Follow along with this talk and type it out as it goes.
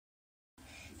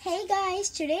Hey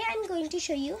guys, today I'm going to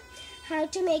show you how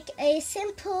to make a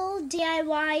simple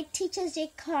DIY Teacher's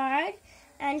Day card,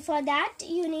 and for that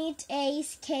you need a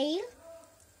scale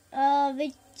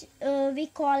which we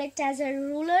call it as a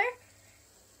ruler,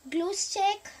 glue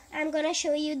stick. I'm gonna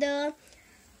show you the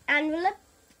envelope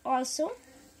also,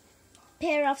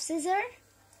 pair of scissors,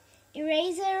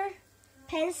 eraser,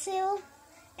 pencil,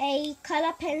 a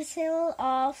color pencil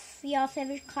of your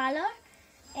favorite color,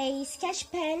 a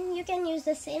sketch pen. You can use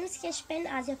the same sketch pen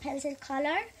as your pencil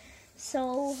color.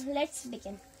 So let's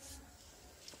begin.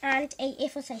 And a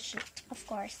A4 size sheet, of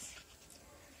course.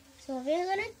 So we're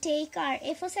gonna take our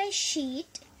A4 size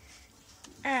sheet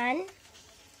and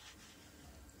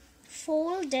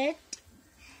fold it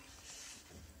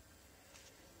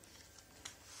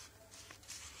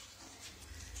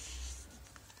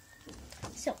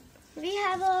so we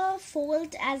have a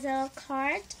fold as a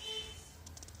card.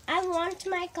 I want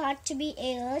my card to be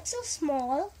a little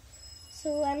small,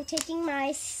 so I'm taking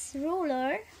my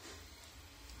ruler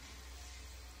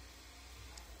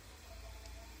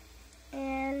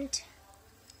and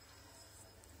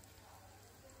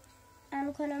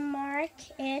I'm gonna mark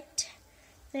it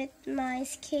with my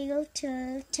scale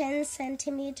till 10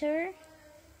 centimeter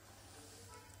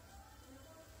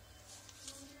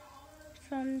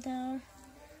from the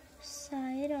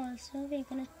side. Also we're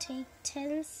gonna take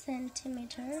 10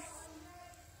 centimeter.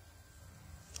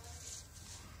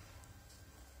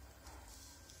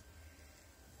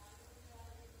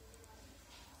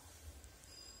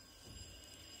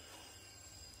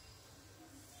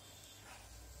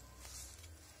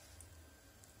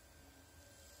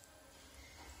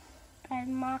 I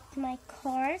marked my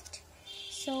card,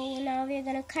 so now we're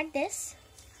gonna cut this.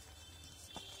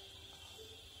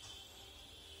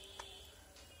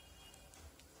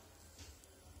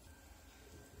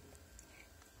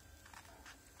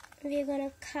 We're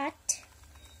gonna cut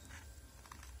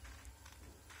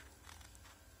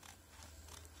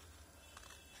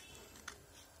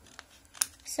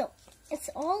so it's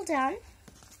all done.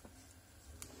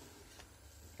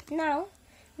 Now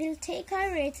we'll take our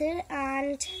eraser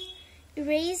and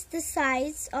erase the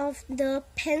sides of the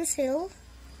pencil.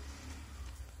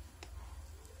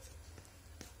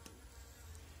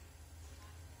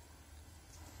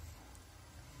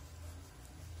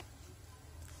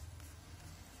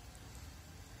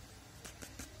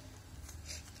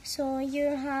 So you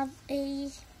have a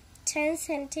 10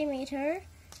 centimeter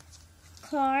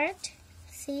card,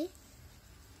 see,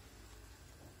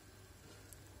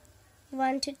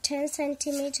 1 to 10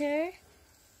 centimeter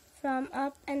from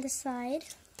up and the side.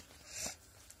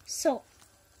 So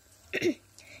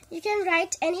you can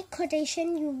write any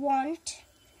quotation you want,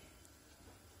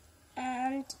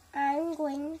 and I'm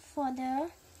going for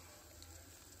the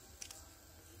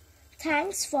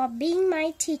 "Thanks for being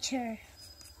my teacher."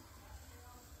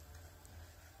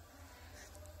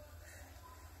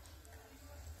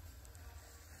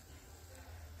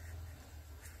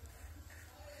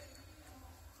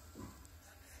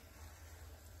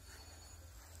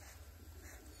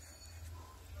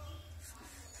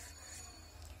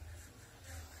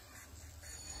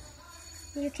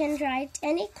 You can write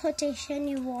any quotation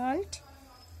you want.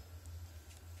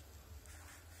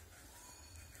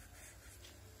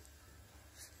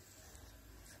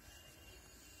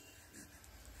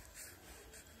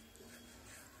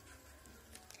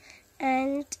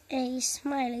 And a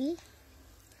smiley.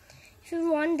 If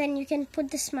you want, then you can put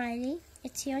the smiley.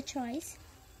 It's your choice.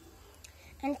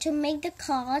 And to make the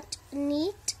card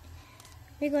neat,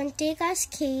 we're going to take our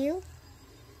scale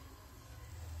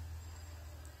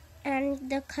and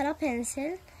the color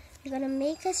pencil. We're going to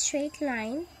make a straight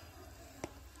line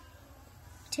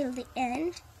till the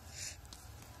end.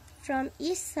 From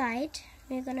each side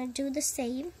we're going to do the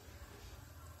same.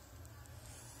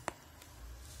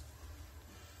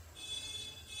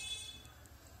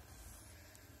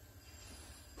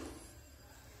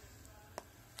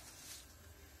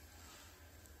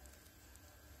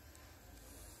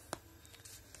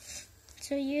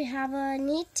 So you have a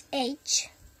neat edge.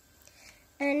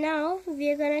 And now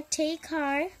we're gonna take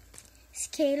our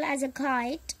scale as a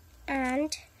guide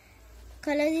and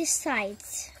color the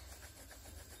sides.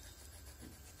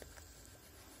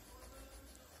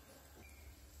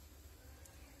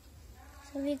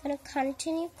 So we're gonna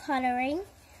continue coloring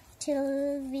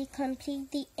till we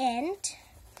complete the end.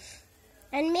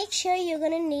 And make sure you're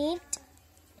gonna need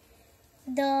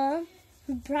the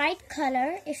bright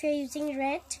color. If you're using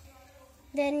red,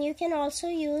 then you can also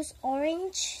use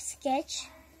orange sketch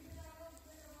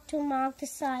to mark the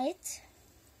sides.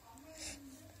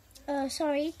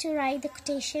 To write the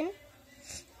quotation.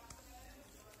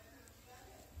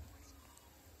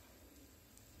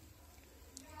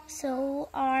 So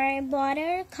our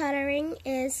border coloring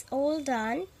is all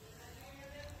done,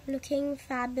 looking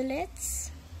fabulous.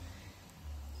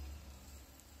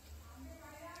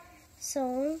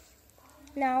 So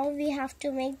now we have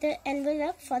to make the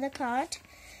envelope for the card.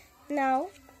 Now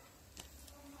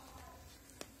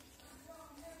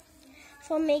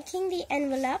for making the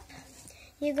envelope,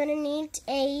 you're gonna need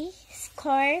a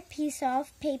square piece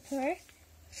of paper,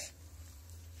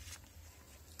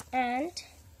 and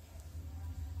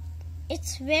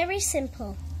it's very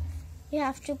simple. You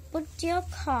have to put your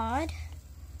card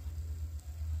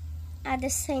at the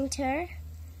center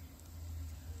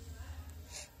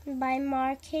by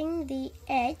marking the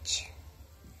edge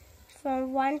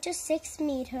from 1 to 6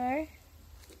 meters.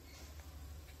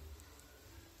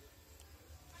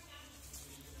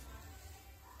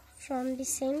 From the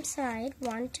same side,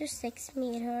 1 to 6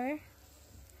 meters.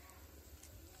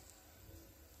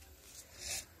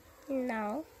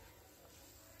 Now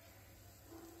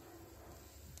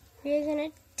we're gonna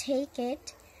take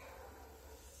it,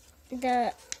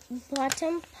 the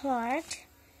bottom part,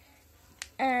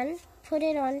 and put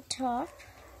it on top,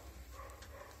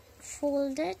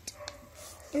 fold it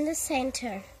in the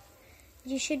center.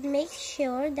 You should make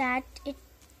sure that it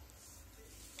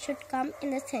should come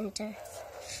in the center.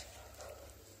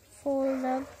 Fold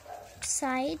the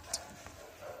side.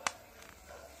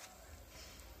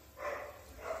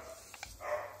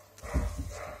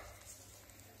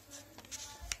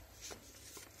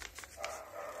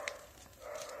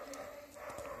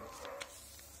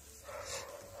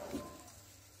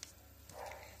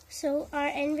 So our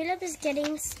envelope is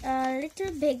getting a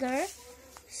little bigger,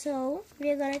 so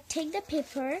we're gonna take the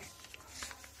paper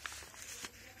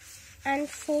and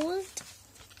fold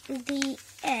the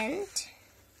end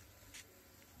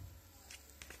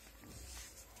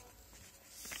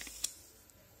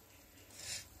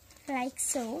like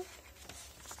so.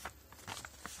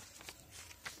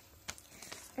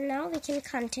 And now we can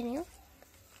continue.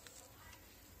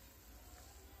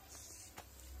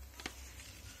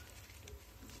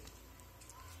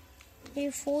 You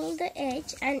fold the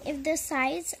edge, and if the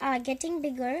sides are getting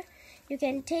bigger, you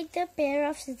can take the pair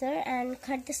of scissors and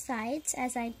cut the sides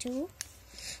as I do.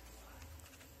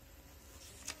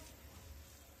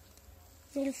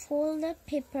 We'll fold the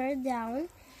paper down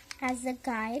as a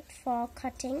guide for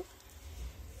cutting,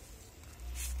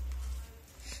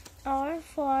 or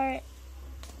for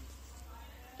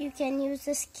you can use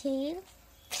a scale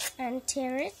and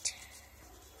tear it.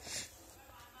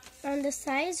 On the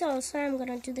sides also I'm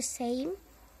going to do the same.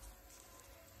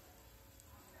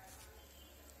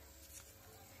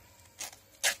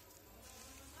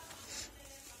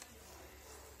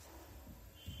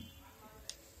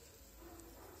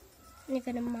 You're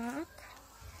going to mark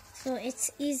so it's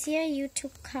easier you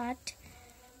to cut.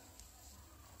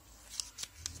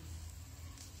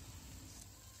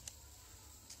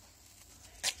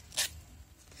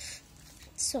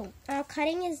 So our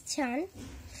cutting is done.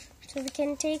 So we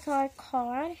can take our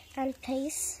card and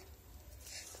place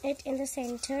it in the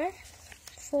center,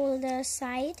 fold the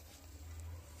side,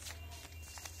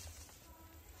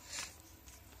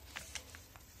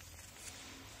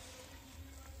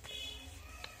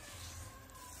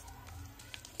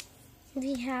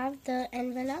 we have the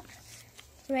envelope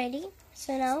ready.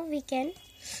 So now we can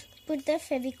put the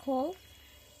Fevicol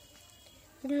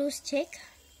glue stick.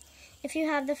 If you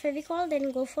have the Fevicol,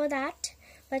 then go for that,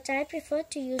 but I prefer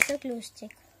to use the glue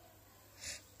stick.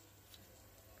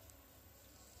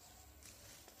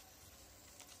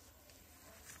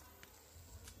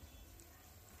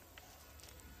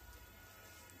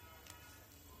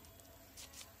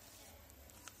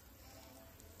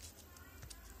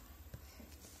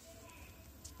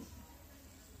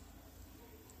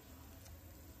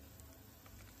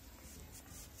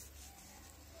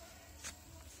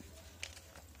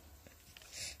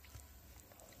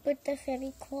 Put the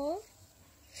Fevicol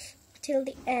till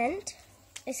the end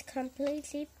is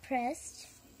completely pressed.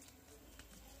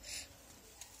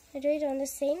 I do it on the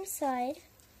same side.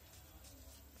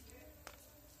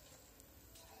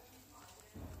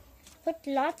 Put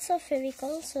lots of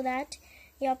Fevicol so that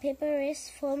your paper is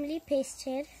firmly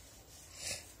pasted.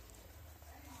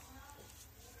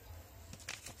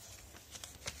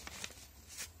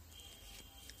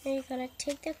 Then you're gonna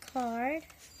take the card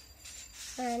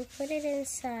and put it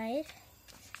inside,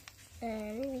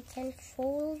 and we can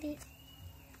fold the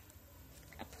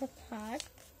upper part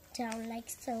down like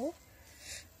so,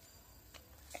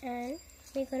 and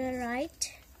we're gonna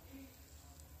write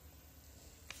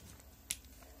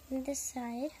on this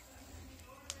side.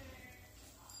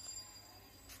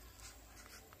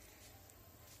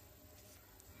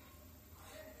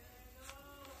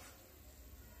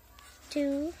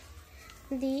 to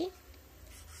the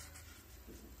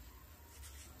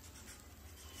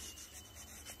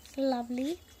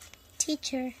lovely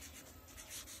teacher.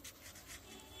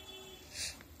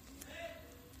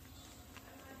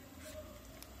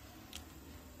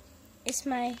 Is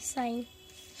my sign.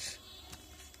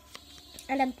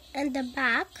 And at the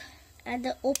back, at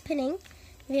the opening,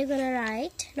 we're gonna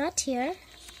write, not here,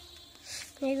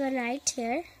 we're gonna write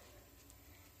here,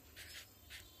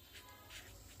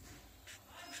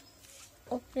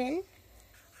 open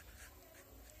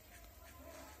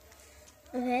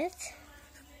with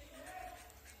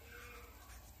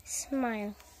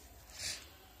smile.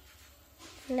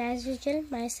 And as usual,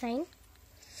 my sign.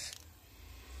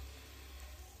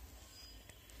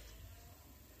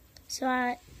 So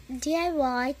our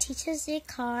DIY Teachers Day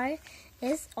card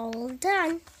is all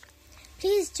done.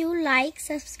 Please do like,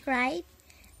 subscribe,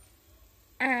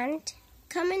 and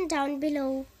comment down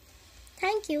below.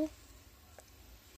 Thank you.